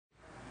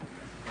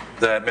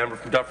The member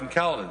from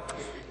Dufferin-Caledon.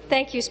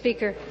 Thank you,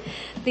 Speaker.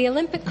 The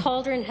Olympic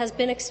cauldron has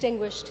been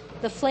extinguished.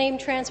 The flame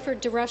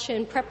transferred to Russia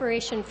in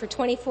preparation for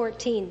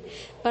 2014.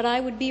 But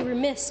I would be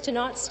remiss to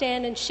not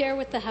stand and share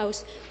with the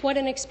House what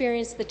an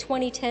experience the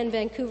 2010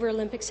 Vancouver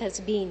Olympics has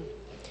been.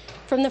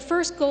 From the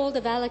first gold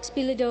of Alex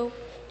Bilodeau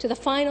to the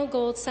final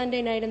gold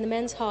Sunday night in the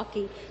men's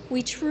hockey,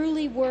 we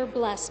truly were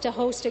blessed to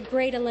host a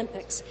great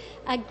Olympics,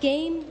 a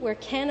game where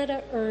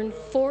Canada earned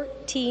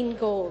 14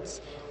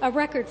 golds, a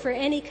record for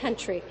any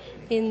country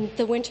in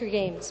the Winter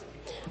Games.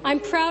 I'm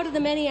proud of the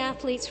many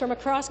athletes from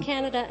across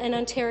Canada and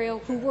Ontario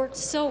who worked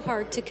so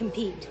hard to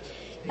compete.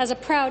 As a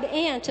proud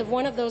aunt of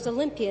one of those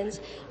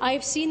Olympians, I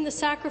have seen the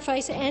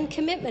sacrifice and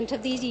commitment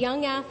of these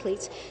young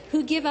athletes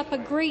who give up a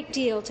great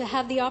deal to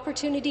have the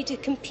opportunity to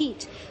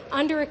compete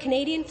under a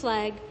Canadian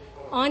flag,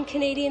 on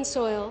Canadian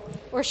soil,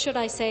 or should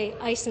I say,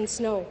 ice and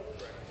snow.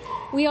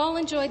 We all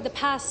enjoyed the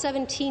past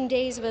 17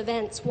 days of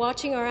events,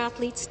 watching our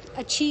athletes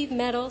achieve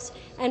medals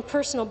and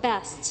personal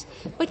bests.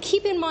 But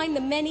keep in mind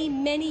the many,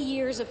 many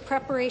years of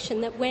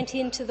preparation that went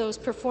into those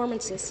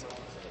performances.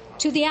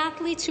 To the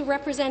athletes who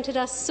represented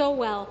us so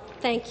well,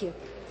 thank you.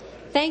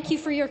 Thank you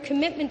for your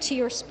commitment to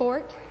your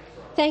sport.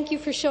 Thank you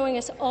for showing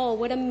us all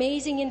what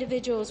amazing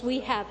individuals we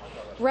have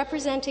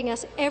representing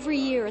us every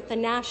year at the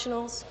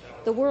Nationals,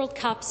 the World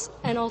Cups,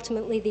 and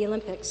ultimately the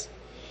Olympics.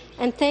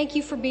 And thank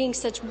you for being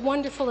such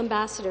wonderful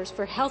ambassadors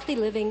for healthy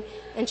living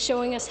and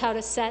showing us how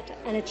to set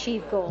and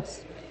achieve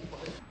goals.